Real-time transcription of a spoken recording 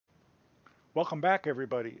Welcome back,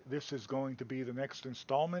 everybody. This is going to be the next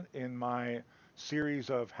installment in my series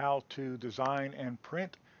of how to design and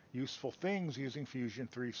print useful things using Fusion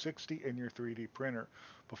 360 in your 3D printer.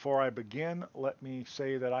 Before I begin, let me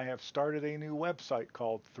say that I have started a new website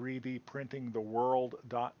called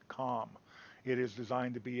 3dprintingtheworld.com. It is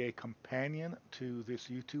designed to be a companion to this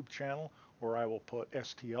YouTube channel where I will put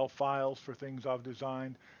STL files for things I've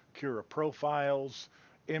designed, Cura profiles,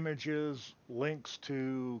 images, links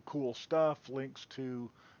to cool stuff, links to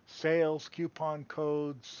sales, coupon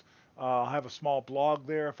codes. I'll have a small blog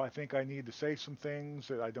there if I think I need to say some things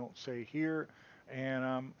that I don't say here.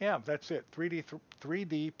 And yeah, that's it.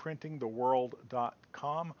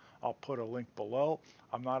 3dprintingtheworld.com. I'll put a link below.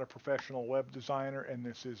 I'm not a professional web designer and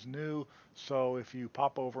this is new. So if you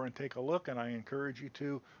pop over and take a look, and I encourage you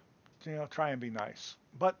to, try and be nice.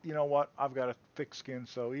 But you know what? I've got a thick skin,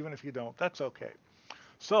 so even if you don't, that's okay.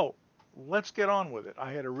 So let's get on with it.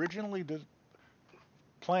 I had originally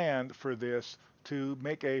planned for this to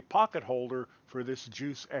make a pocket holder for this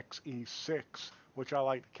Juice XE6, which I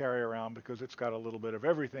like to carry around because it's got a little bit of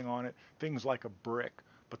everything on it, things like a brick.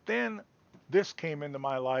 But then this came into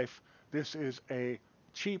my life. This is a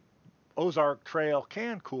cheap Ozark Trail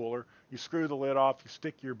can cooler. You screw the lid off, you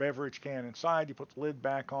stick your beverage can inside, you put the lid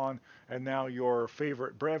back on, and now your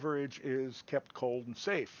favorite beverage is kept cold and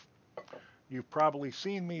safe. You've probably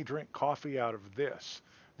seen me drink coffee out of this.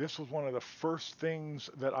 This was one of the first things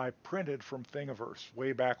that I printed from Thingiverse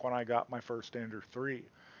way back when I got my first Ender 3.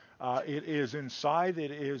 It is inside,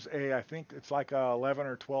 it is I think it's like a 11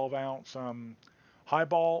 or 12 ounce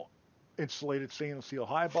highball, insulated stainless steel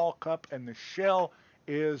highball cup, and the shell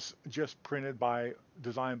is just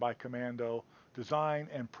designed by Commando Design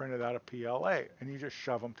and printed out of PLA, and you just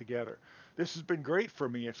shove them together. This has been great for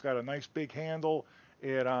me. It's got a nice big handle.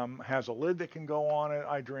 It has a lid that can go on it.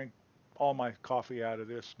 I drink all my coffee out of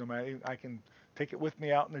this. No matter, I can take it with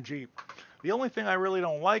me out in the Jeep. The only thing I really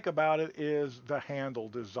don't like about it is the handle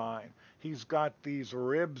design. He's got these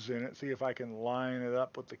ribs in it. See if I can line it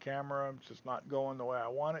up with the camera. It's just not going the way I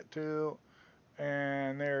want it to.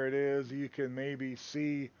 And there it is. You can maybe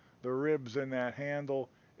see the ribs in that handle.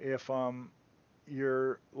 If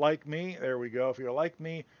you're like me, there we go. If you're like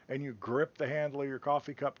me and you grip the handle of your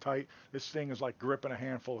coffee cup tight, this thing is like gripping a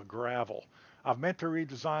handful of gravel. I've meant to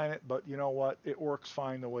redesign it, but you know what? It works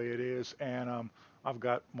fine the way it is, and I've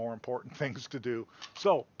got more important things to do.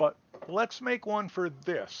 So, but let's make one for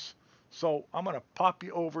this. So I'm going to pop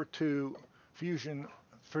you over to Fusion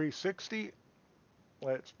 360.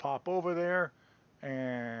 Let's pop over there,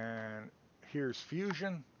 and here's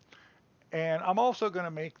Fusion. And I'm also going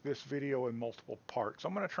to make this video in multiple parts.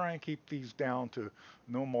 I'm going to try and keep these down to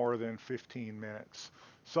no more than 15 minutes.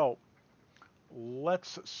 So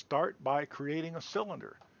let's start by creating a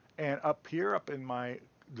cylinder. And up here, up in my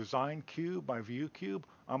design cube, my view cube,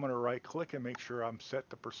 I'm going to right click and make sure I'm set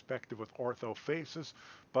to perspective with ortho faces.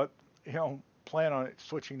 But, plan on it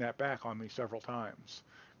switching that back on me several times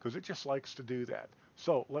because it just likes to do that.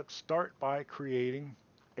 So let's start by creating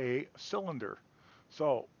a cylinder.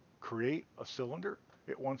 So create a cylinder.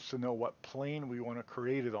 It wants to know what plane we want to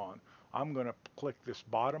create it on. I'm going to click this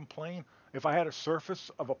bottom plane. If I had a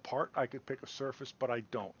surface of a part, I could pick a surface, but I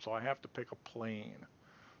don't. So I have to pick a plane.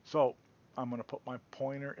 So I'm going to put my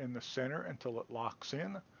pointer in the center until it locks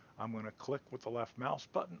in. I'm going to click with the left mouse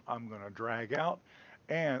button. I'm going to drag out.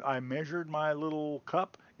 And I measured my little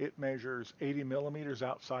cup. It measures 80 millimeters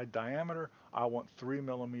outside diameter. I want 3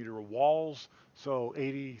 millimeter walls. So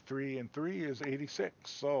 83 and 3 is 86.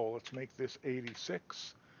 So let's make this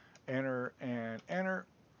 86. Enter and enter.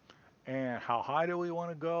 And how high do we want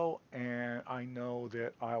to go? And I know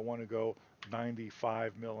that I want to go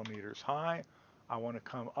 95 millimeters high. I want to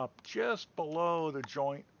come up just below the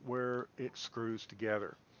joint where it screws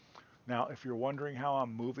together. Now, if you're wondering how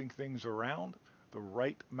I'm moving things around, the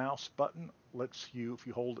right mouse button lets you, if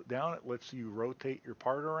you hold it down, it lets you rotate your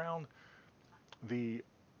part around. The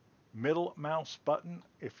middle mouse button,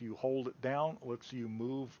 if you hold it down, lets you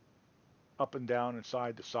move up and down and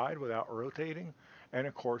side to side without rotating. And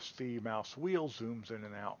of course, the mouse wheel zooms in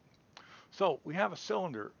and out. So we have a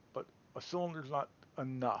cylinder, but a cylinder is not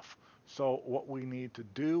enough. So what we need to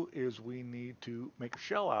do is we need to make a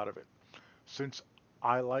shell out of it. Since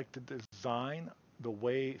I like to design the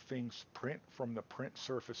way things print from the print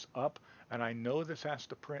surface up, and I know this has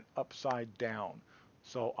to print upside down.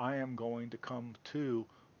 So I am going to come to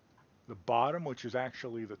the bottom, which is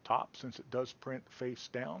actually the top since it does print face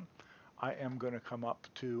down. I am going to come up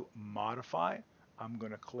to modify. I'm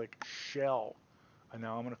going to click shell. And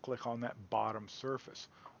now I'm going to click on that bottom surface.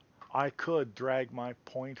 I could drag my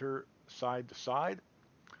pointer side to side,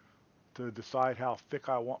 to decide how thick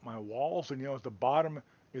I want my walls. And the bottom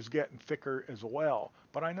is getting thicker as well.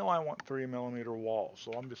 But I know I want 3 millimeter walls.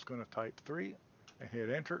 So I'm just going to type 3 and hit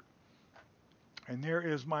enter. And there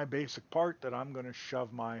is my basic part that I'm going to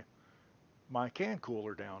shove my can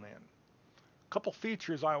cooler down in. A couple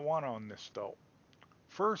features I want on this though.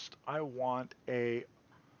 First, I want a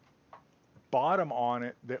bottom on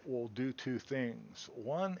it that will do two things.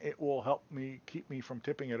 One, it will help me keep me from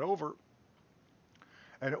tipping it over,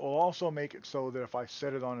 and it will also make it so that if I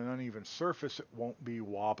set it on an uneven surface, it won't be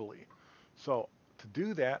wobbly. So to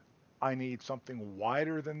do that, I need something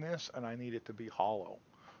wider than this, and I need it to be hollow.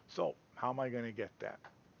 So how am I going to get that?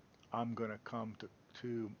 I'm going to come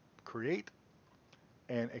to create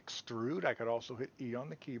and extrude. I could also hit E on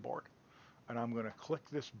the keyboard, and I'm going to click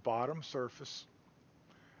this bottom surface,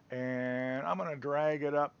 and I'm going to drag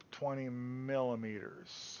it up 20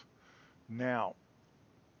 millimeters. Now,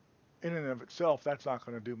 in and of itself, that's not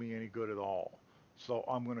going to do me any good at all. So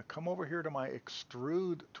I'm going to come over here to my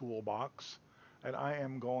extrude toolbox, and I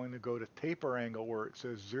am going to go to taper angle where it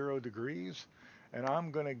says 0 degrees, and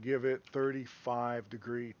I'm going to give it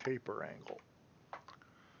 35-degree taper angle.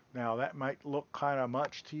 Now that might look kind of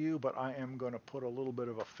much to you, but I am going to put a little bit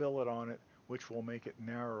of a fillet on it, which will make it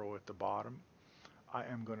narrow at the bottom. I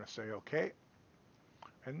am going to say OK.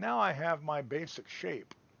 And now I have my basic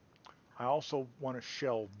shape. I also want to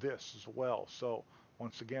shell this as well. So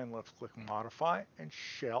once again, let's click Modify and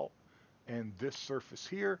Shell. And this surface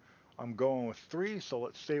here, I'm going with 3. So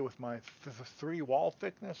let's stay with my 3 wall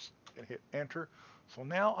thickness and hit Enter. So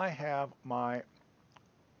now I have my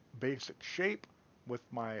basic shape with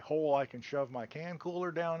my hole I can shove my can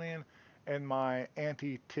cooler down in and my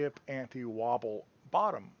anti-tip, anti-wobble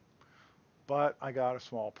bottom. But I got a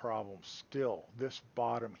small problem still. This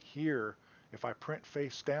bottom here, if I print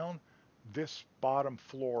face down, this bottom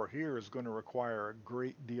floor here is going to require a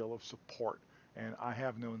great deal of support. And I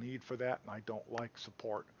have no need for that, and I don't like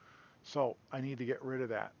support. So I need to get rid of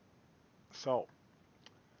that. So,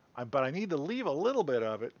 but I need to leave a little bit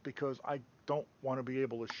of it because I don't want to be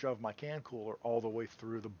able to shove my can cooler all the way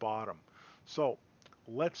through the bottom. So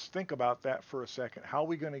let's think about that for a second. How are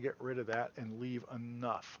we going to get rid of that and leave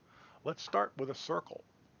enough? Let's start with a circle.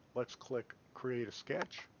 Let's click Create a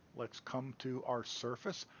Sketch. Let's come to our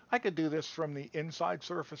surface. I could do this from the inside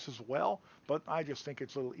surface as well, but I just think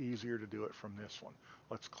it's a little easier to do it from this one.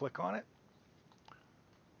 Let's click on it.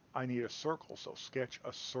 I need a circle, so sketch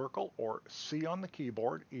a circle or C on the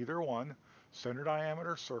keyboard, either one, center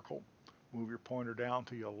diameter circle. Move your pointer down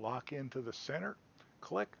till you lock into the center,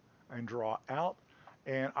 click and draw out.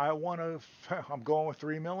 And I want to, I'm going with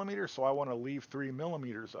 3 millimeters, so I want to leave 3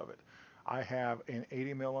 millimeters of it. I have an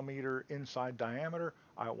 80 millimeter inside diameter.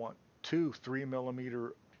 I want 2 3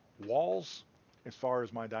 millimeter walls as far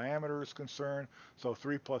as my diameter is concerned. So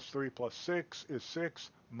 3 plus 3 plus 6 is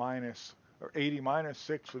 6 minus, or 80 minus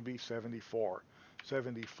 6 would be 74.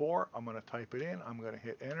 74, I'm going to type it in. I'm going to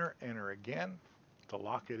hit enter, enter again to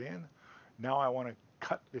lock it in. Now I want to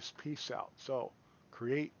cut this piece out. So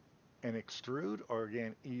create and extrude, or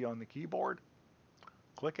again, E on the keyboard.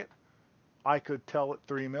 Click it. I could tell it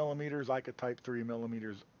 3 millimeters. I could type 3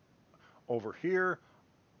 millimeters over here.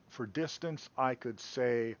 For distance, I could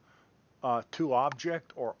say to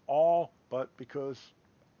object or all, but because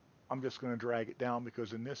I'm just going to drag it down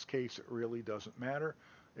because in this case it really doesn't matter.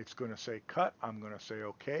 It's going to say cut. I'm going to say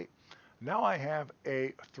OK. Now I have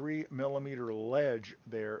a 3 millimeter ledge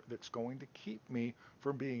there that's going to keep me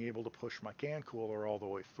from being able to push my can cooler all the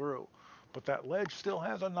way through. But that ledge still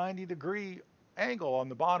has a 90-degree angle on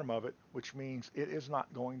the bottom of it, which means it is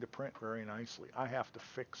not going to print very nicely. I have to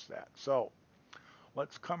fix that. So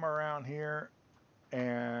let's come around here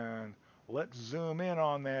and let's zoom in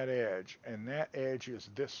on that edge. And that edge is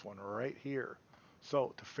this one right here.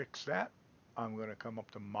 So to fix that, I'm going to come up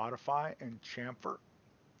to Modify and Chamfer.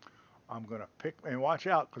 I'm going to pick, and watch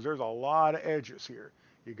out because there's a lot of edges here.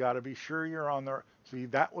 You got to be sure you're on there. See,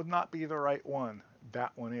 that would not be the right one.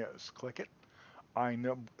 That one is. Click it. I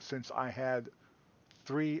know since I had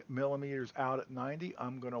 3 millimeters out at 90,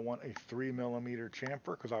 I'm going to want a 3 millimeter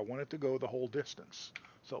chamfer because I want it to go the whole distance.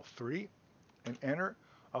 So 3 and enter.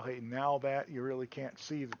 Okay, now that you really can't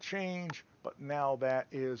see the change, but now that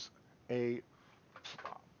is a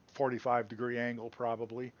 45-degree angle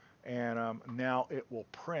probably, and now it will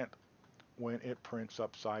print when it prints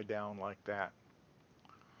upside down like that.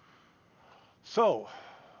 So,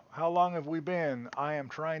 how long have we been? I am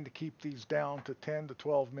trying to keep these down to 10 to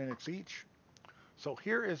 12 minutes each. So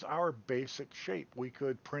here is our basic shape. We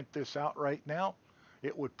could print this out right now.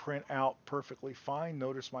 It would print out perfectly fine.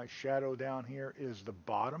 Notice my shadow down here is the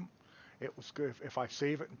bottom. It was good. If I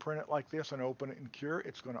save it and print it like this and open it in Cure,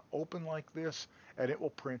 it's going to open like this and it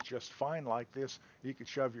will print just fine like this. You could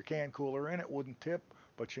shove your can cooler in, it wouldn't tip,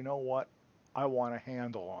 but you know what? I want a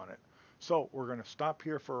handle on it. So we're going to stop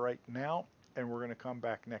here for right now, and we're going to come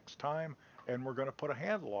back next time, and we're going to put a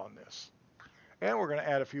handle on this. And we're going to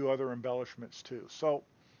add a few other embellishments too. So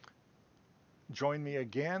join me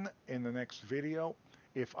again in the next video.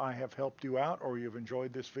 If I have helped you out or you've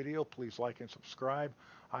enjoyed this video, please like and subscribe.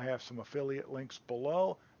 I have some affiliate links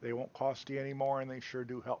below. They won't cost you any more, and they sure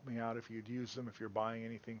do help me out if you'd use them if you're buying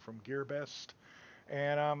anything from GearBest.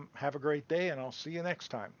 And have a great day, and I'll see you next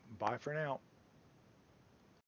time. Bye for now.